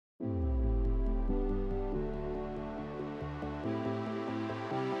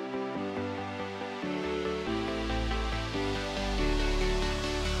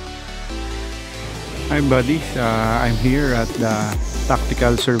Hi buddies, I'm here at the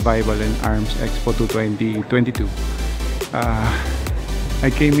Tactical Survival and Arms Expo 2022.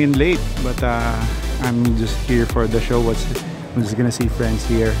 I came in late, but I'm just here for the show. I'm just gonna see friends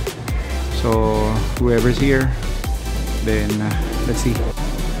here. So whoever's here, then let's see.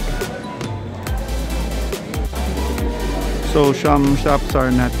 So some shops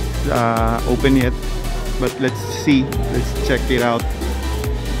are not open yet, but let's see. Let's check it out.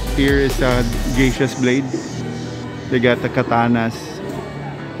 Here is a geishas blade. They got the katanas,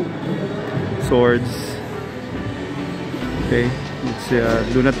 swords. Okay, it's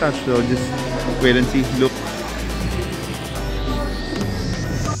do not touch, so just wait and see. Look.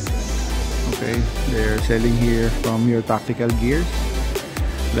 Okay, they're selling here from your tactical gears,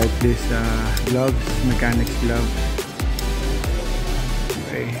 like this gloves, mechanics gloves.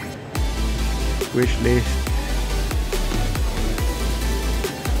 Okay, wish list.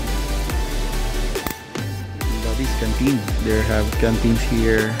 These canteens, they have canteens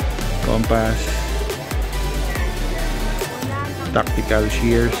here, compass, tactical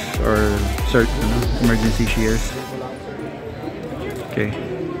shears or certain emergency shears. Okay.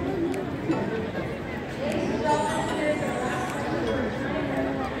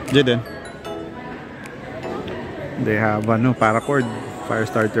 Then they have paracord, fire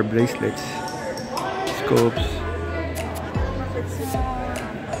starter bracelets, scopes.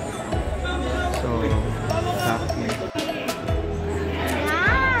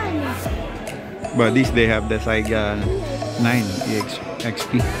 But these, they have the Saiga 9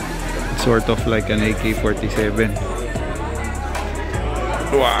 XP. It's sort of like an AK-47.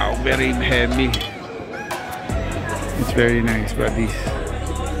 Wow, very heavy. It's very nice, buddies.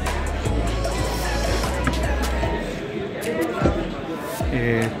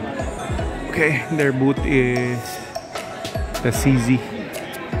 Okay, their boot is the CZ.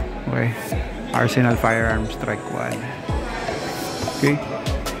 Okay, Arsenal Firearms Strike 1. Okay.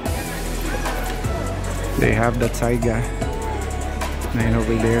 They have that Saiga 9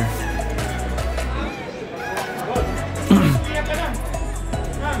 over there.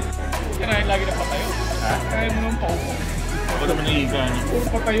 Lagi na patayo. Kaya mo nung paupo. Ako naman naiigan. Puro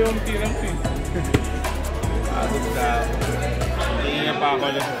patayo ang tirang ko eh. Agod ka. Naiiga pa ako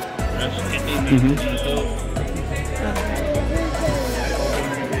lang. Dito.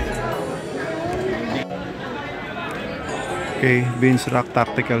 Okay, Vince Rock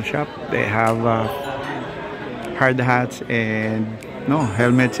Tactical Shop. They have hard hats and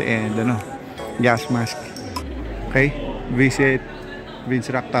helmets and gas mask. Okay, visit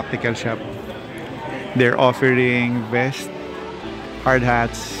Vince Rock Tactical Shop. They're offering vests, hard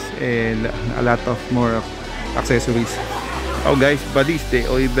hats, and a lot of more accessories. Oh guys, buddies, they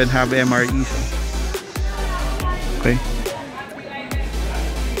even have MREs. Okay.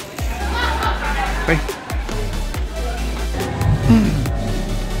 Okay.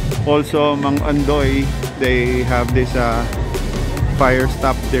 Also, Mang Andoy, they have this fire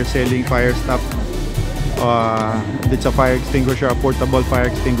stop. They're selling fire stop. It's a fire extinguisher, a portable fire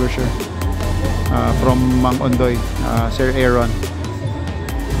extinguisher from Mang Andoy, Sir Aaron.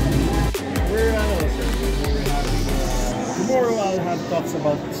 Tomorrow I'll have talks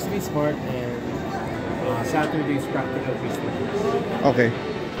about Street Smart and Saturday's practical business. Okay.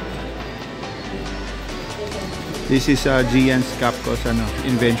 This is Gian's Capcos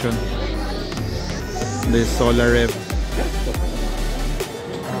invention. The solar rev.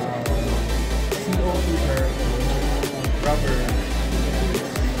 CO2 rubber.